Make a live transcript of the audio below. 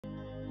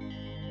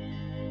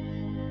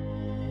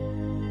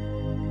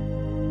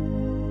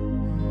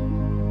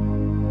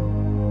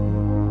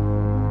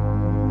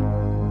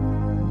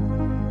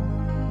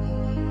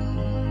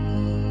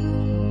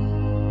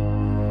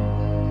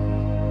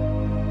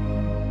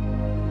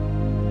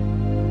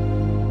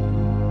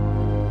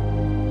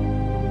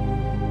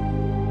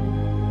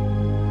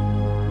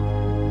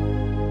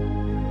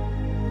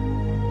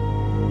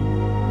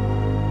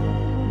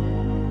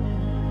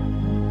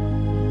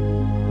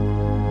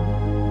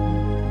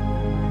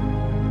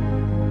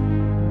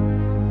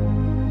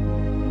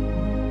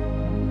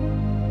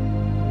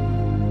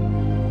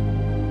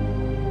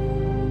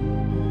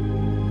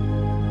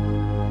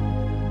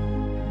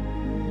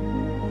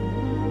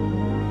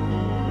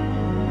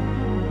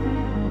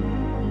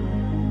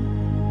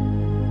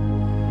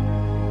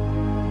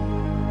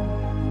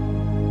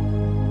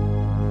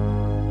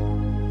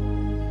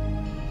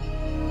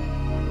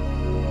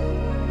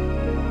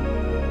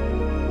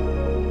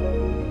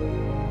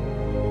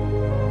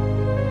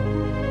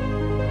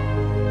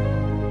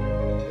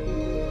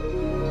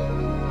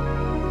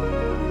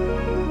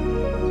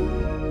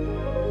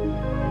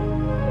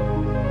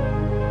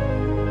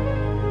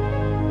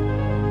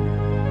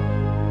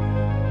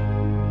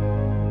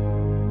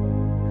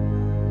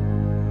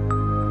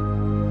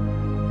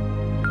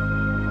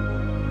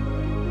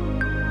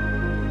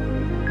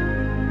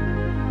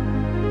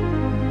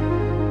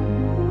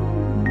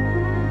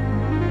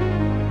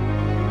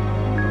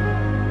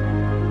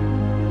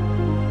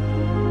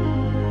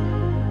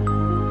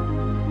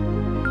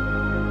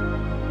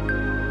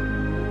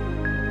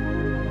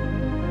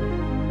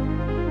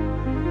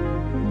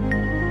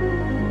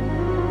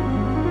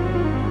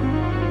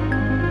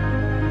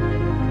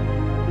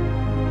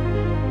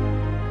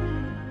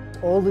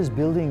all this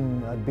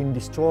building had been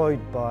destroyed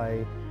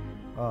by,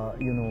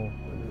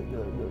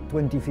 the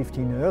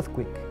 2015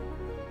 earthquake,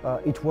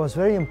 it was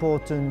very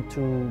important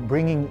to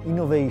bringing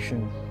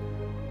innovation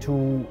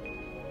to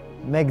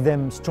make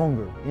them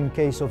stronger in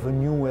case of a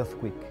new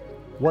earthquake.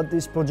 What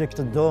this project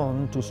has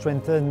done to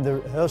strengthen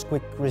the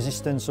earthquake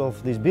resistance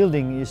of this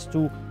building is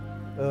to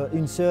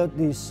insert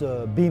these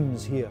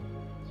beams here.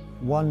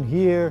 One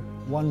here,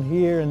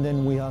 and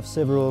then we have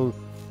several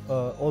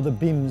other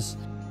beams.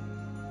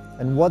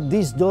 And what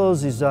this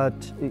does is that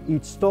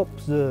it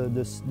stops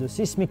the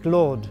seismic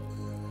load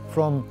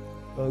from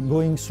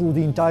going through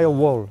the entire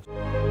wall.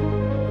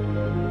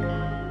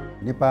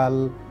 Nepal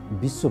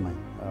विश्वमै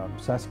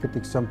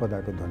सांस्कृतिक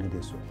सम्पदाको धनी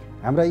देश हो।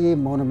 हाम्रा यी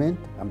monument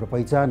हाम्रो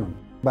पहिचान हुन्।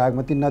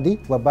 बागमती नदी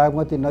वा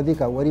बागमती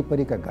नदीका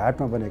वरिपरिका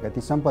घाटमा बनेका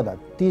ती सम्पदा,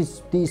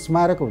 ती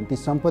स्मारक हुन्, ती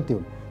सम्पत्ति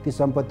हुन्। ती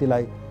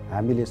सम्पत्तिलाई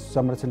हामीले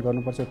संरक्षण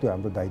गर्नुपर्छ, त्यो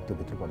हाम्रो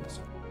दायित्वभित्र पर्दछ।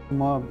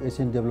 म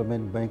एसियन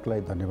डेभलपमेन्ट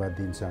बैंकलाई धन्यवाद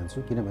दिन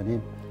चाहन्छु, किनभने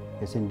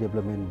एसियन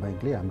डेभलपमेन्ट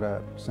बैंकले हाम्रा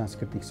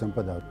सांस्कृतिक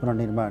सम्पदा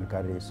पुनर्निर्माण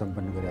कार्य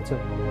सम्पन्न गरेको छ।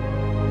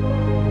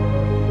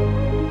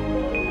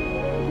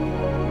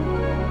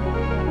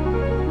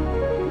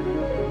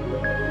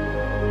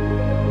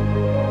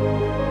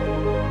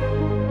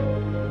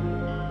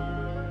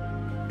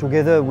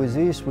 Together with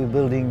this, we're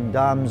building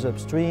dams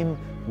upstream,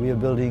 we are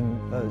building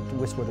a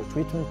wastewater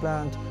treatment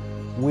plant,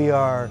 we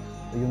are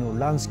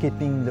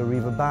landscaping the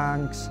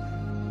riverbanks.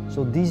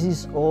 So this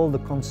is all the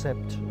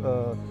concept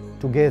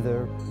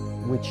together,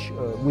 which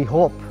we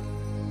hope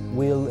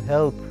will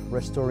help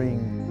restoring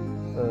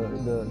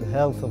the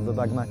health of the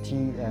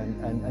Bagmati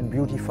and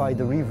beautify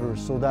the river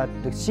so that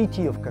the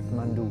city of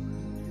Kathmandu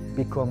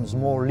becomes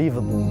more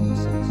livable in a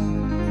sense.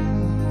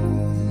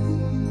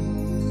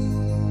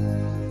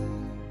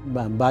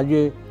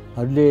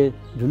 बाजेहरूले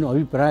जुन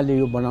अभिप्रायले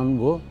यो बनाउनु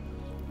भयो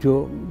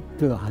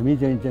त्यो हामी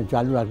चाहिँ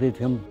चालु राख्दै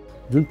थियौँ।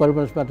 जुन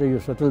पर्पसबाट यो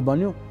subtle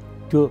बन्यो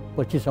त्यो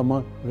पछिसम्म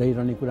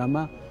रहिरहने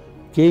कुरामा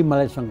केही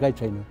मलाई शङ्कै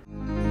छैन।